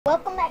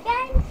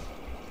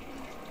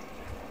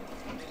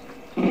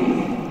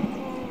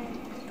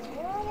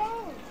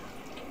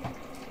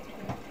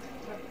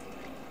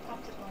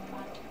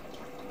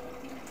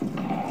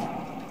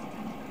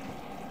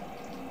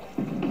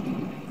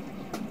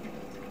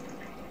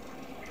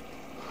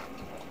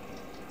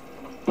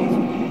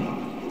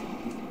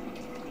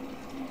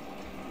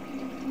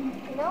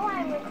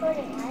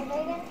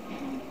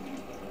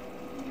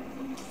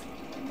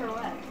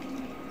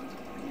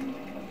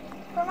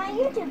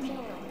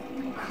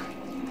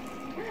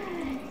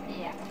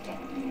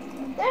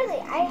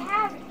Charlie, I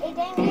have a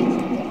dang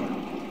YouTube channel.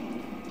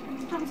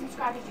 How many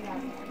subscribers do you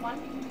have? One?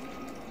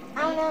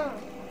 I don't know.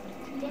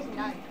 He has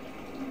none.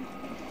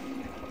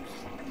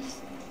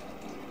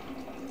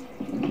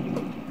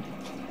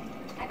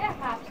 I got a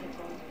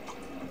popsicle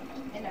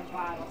in a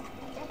bottle.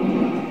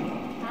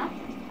 Huh?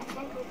 I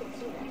think we can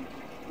see that.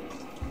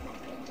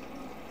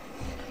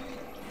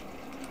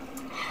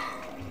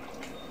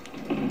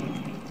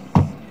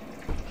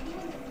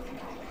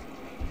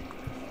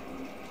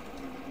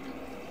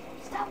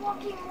 Stop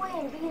walking away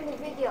and be in the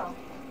video.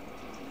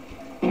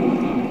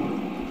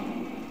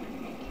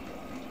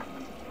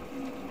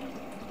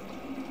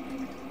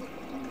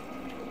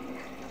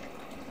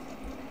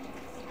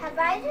 Have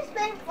I just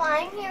been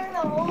flying here the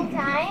whole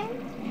time?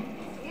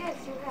 Yes,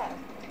 you have.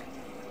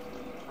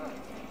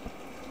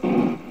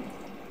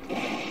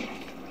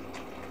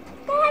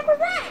 What the heck was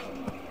that?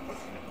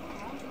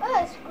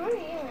 Oh, screw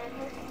you,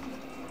 Mantis.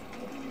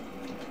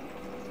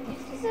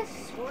 He says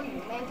screw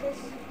you, Mantis.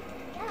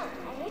 Yeah,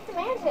 I hate the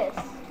Mantis.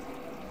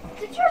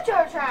 It's your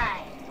turn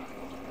try.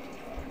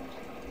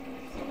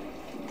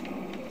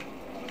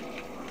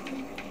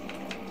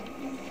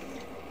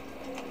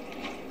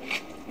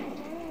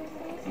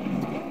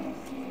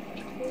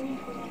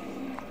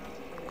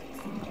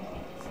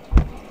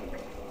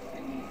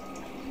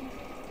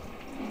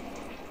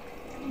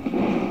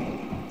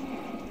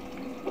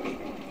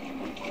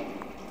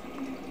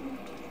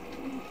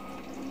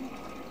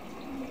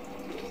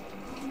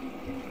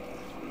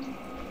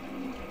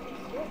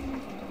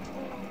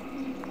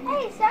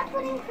 Hey, stop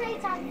putting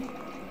crates on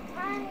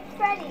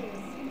Freddy's.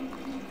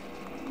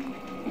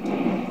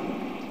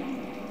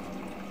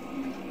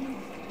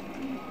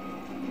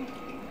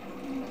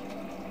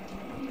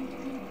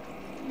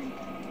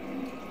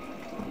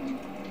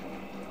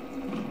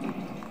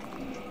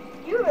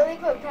 You really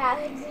put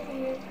pallets in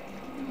here.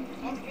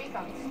 And 3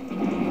 cones.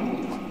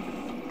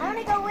 I want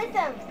to go with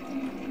them.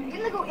 You're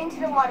gonna go into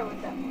the water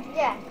with them.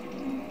 Yeah.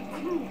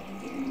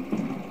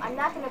 I'm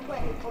not gonna put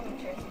any folding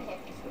chairs in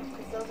Happy Schools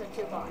because those are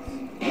too boss.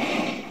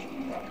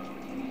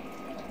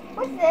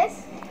 What's this?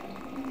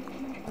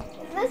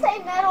 Is this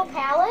a metal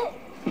pallet?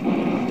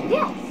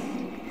 Yes.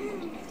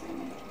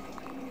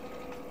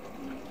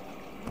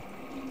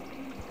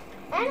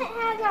 And it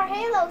has our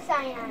Halo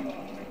sign on it.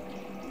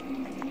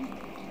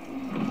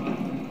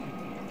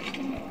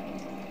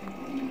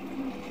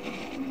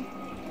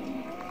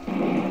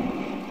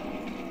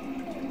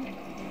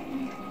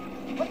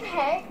 What the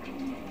heck?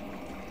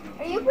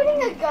 Are you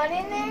putting a gun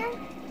in there?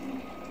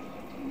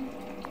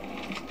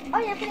 Oh,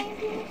 you're putting a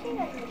machine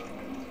gun in there.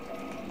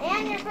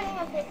 And you're putting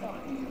a pistol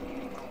in.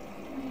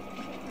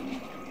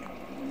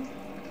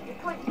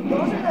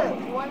 Those are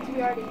the ones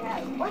we already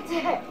have. What the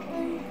heck?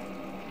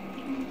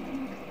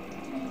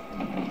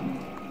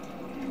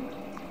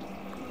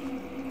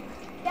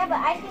 Yeah, but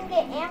I can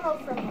get ammo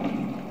from them.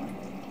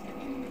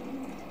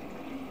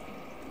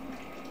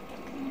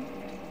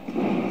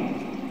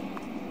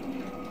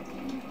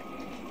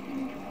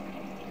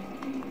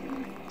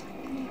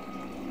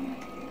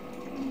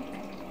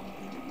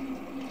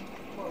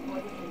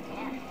 What if you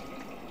can?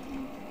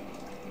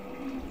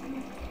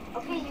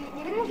 Okay,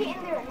 you're gonna get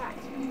in there or not?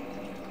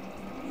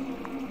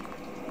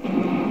 I'm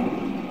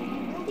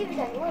gonna give you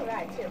that little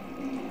ride too.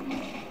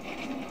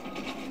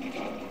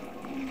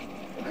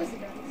 Of course it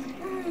does.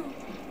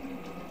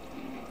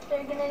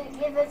 They're gonna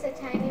give us a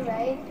tiny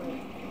ride.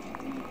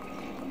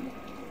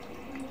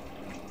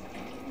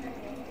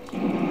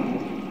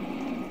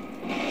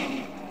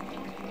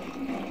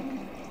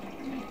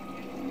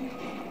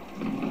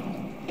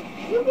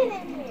 You get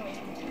in here.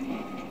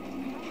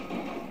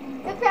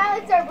 The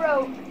pallets are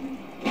broke.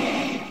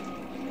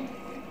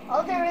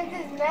 All there is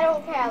metal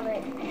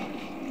pallet.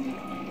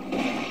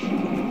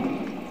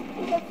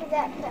 Except for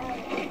that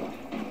pallet.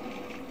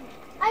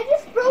 I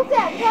just broke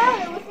that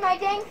pallet with my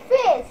dang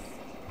fist.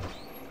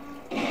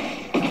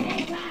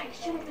 Hey guys,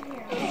 shoot up in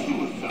here.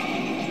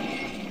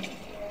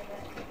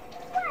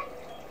 What?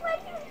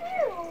 What'd you do?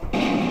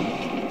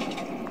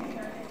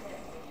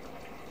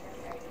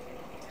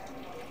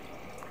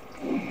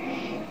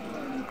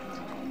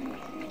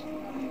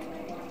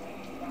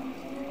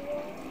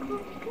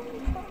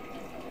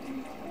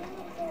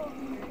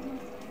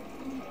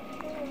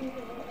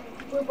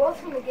 We're both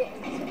gonna get in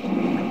this.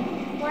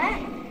 What?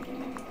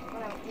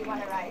 You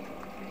wanna ride?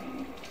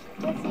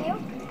 With you?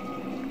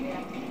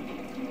 Yeah.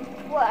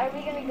 What, are we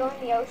gonna go in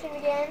the ocean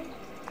again?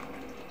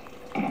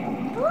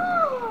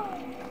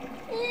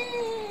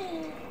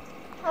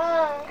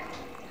 Huh.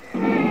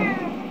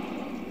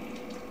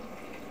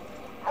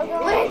 I'll go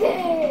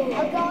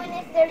in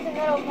if there's a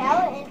metal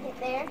pallet in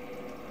there.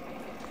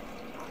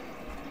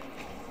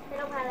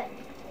 Metal pallet.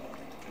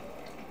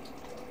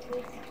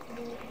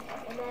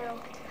 A metal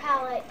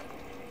pallet.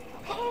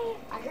 Hey,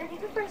 I heard you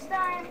the first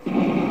time.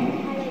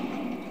 pallet.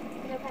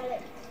 Metal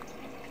pallet.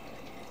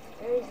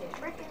 There is a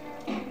brick in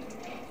there.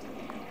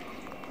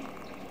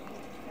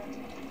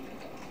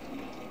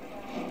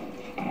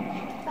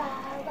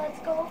 Let's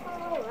go for a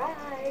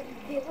ride,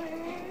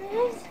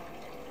 viewers.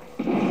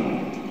 If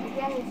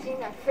you haven't seen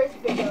our first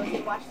video, you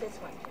can watch this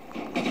one.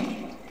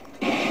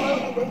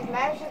 floating, this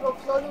magical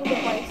floating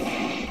device.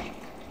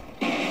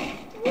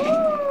 Woo!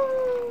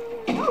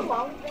 How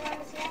long have we been on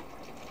this yet?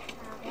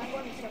 I'm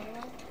going to 7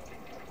 minutes.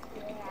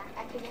 Yeah.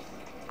 After this.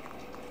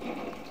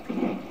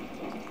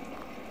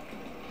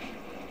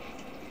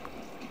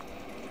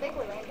 I think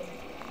we're landing.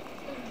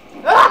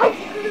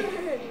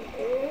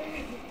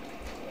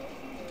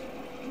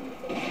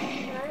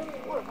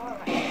 More.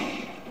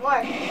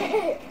 More.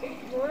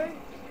 More?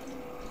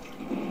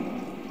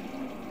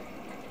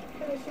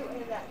 Let me shoot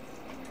into that.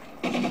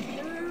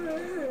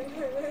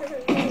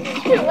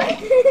 What?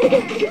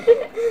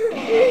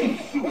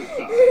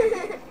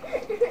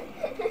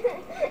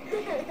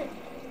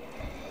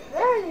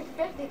 There are these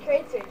 50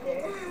 crates right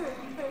there.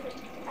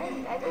 I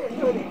didn't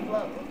know they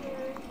float.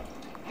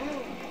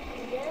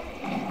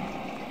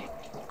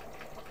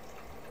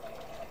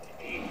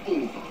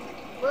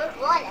 We're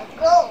gonna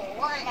go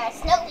on a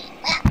snowy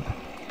map.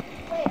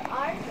 Wait,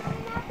 are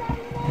snowy map that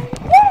we made?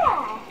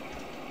 Yeah!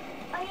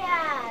 Oh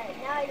yeah,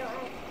 now I don't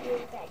have to do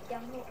that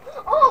dumb thing.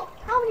 Oh,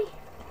 how many?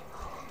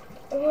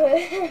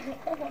 Wait,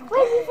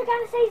 we forgot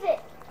to save it.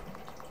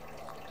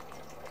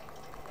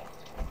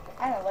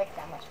 I don't like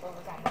that much what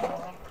we got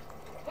going.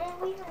 And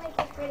we can make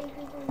it pretty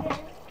people again.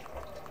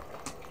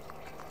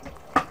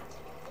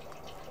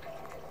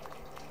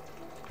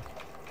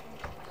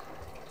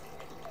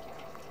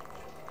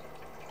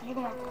 You're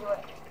gonna have to do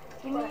it.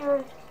 Give me your...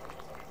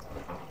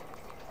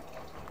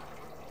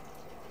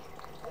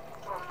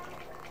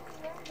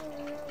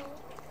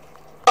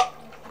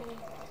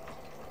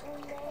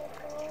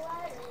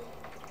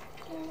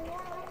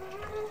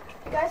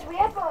 Guys, we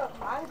have a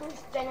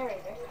mongoose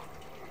generator.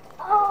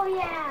 Oh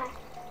yeah.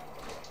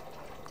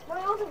 No,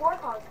 it was a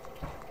warthog.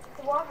 It's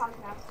a warthog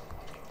now.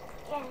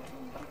 Yeah.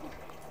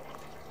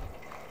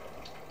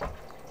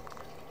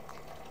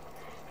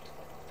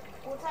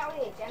 Well, it's not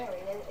really a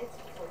generator. It's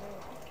floating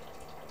now.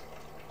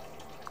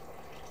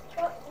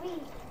 But we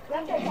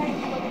have to try to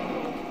plug it in.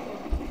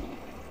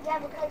 Yeah,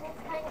 because it's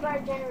kind of our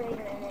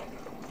generator in it.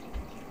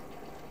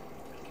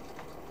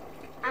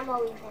 I'm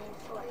always in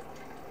short.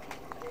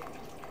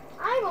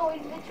 I'm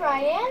always the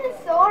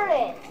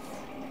Tyrannosaurus.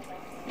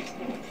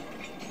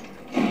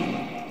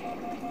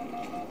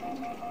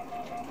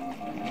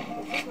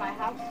 Is this my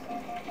house?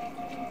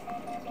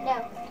 No.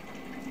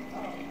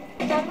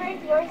 Remember,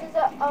 yours is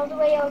all the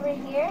way over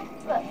here.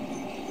 Look.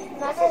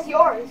 This is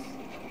yours.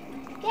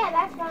 Yeah,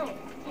 that's fine.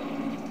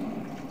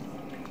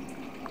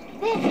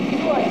 This is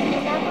yours.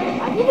 Remember?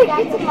 I need to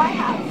get to my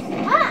house.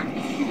 Ah!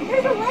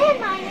 There's a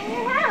landmine in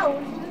your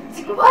house.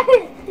 What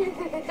is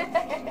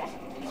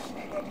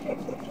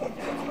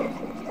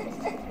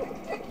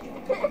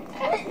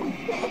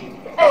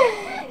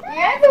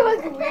Your answer was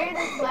weird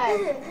as fuck.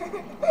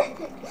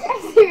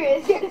 I'm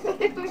serious. You're the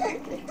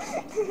weirdest.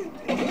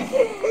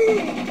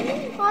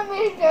 Want me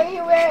to show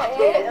you where it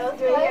is?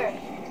 It's right here.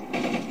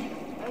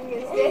 I'm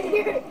gonna stand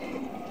here.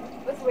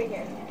 What's right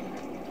here?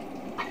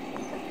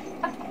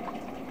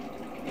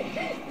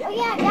 Oh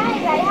yeah,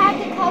 guys, I had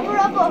to cover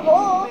up a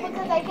hole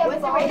because I kept What's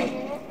it falling right in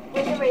it.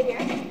 Was it right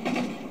here?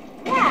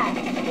 Yeah.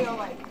 Feel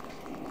like.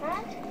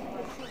 Huh?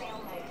 What's it feel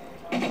like?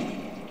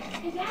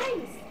 Hey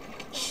guys!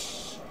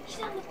 Shh!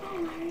 She's on the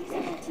phone. I already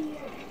said that to you.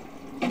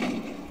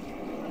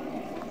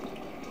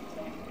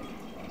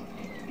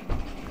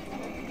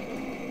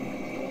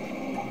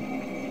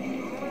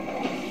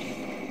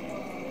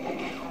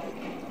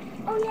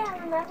 Oh yeah,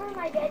 remember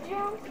my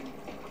bedroom?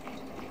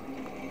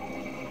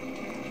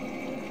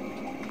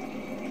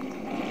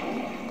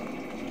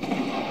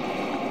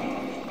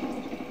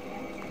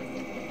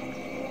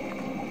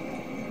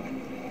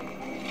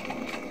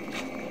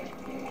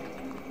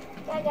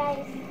 Yeah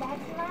guys,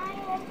 that's my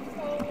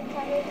thing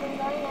covered from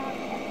going out.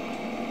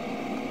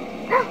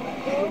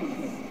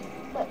 This,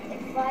 look,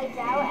 it slides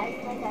out as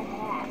like a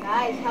hat.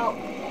 Guys, help.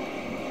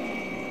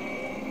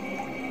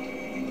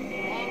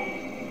 And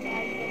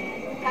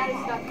kind of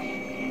stuck.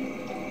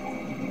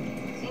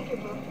 Sink your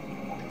book.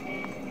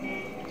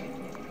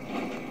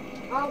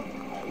 Oh.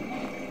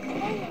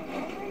 Hey,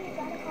 remember you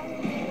gotta call me.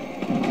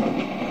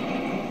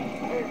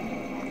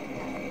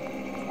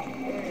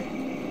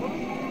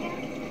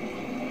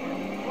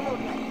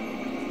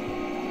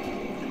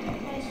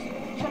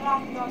 Shut it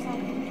off and go outside.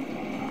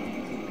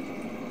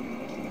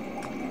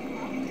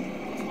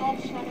 Instead,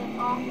 shut it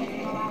off and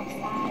go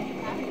outside.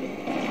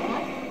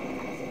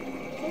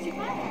 Because you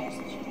can't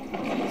actually shut it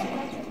off.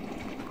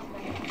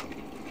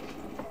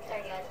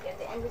 Sorry guys, we have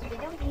to end this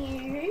video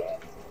here.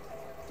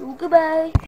 Goodbye.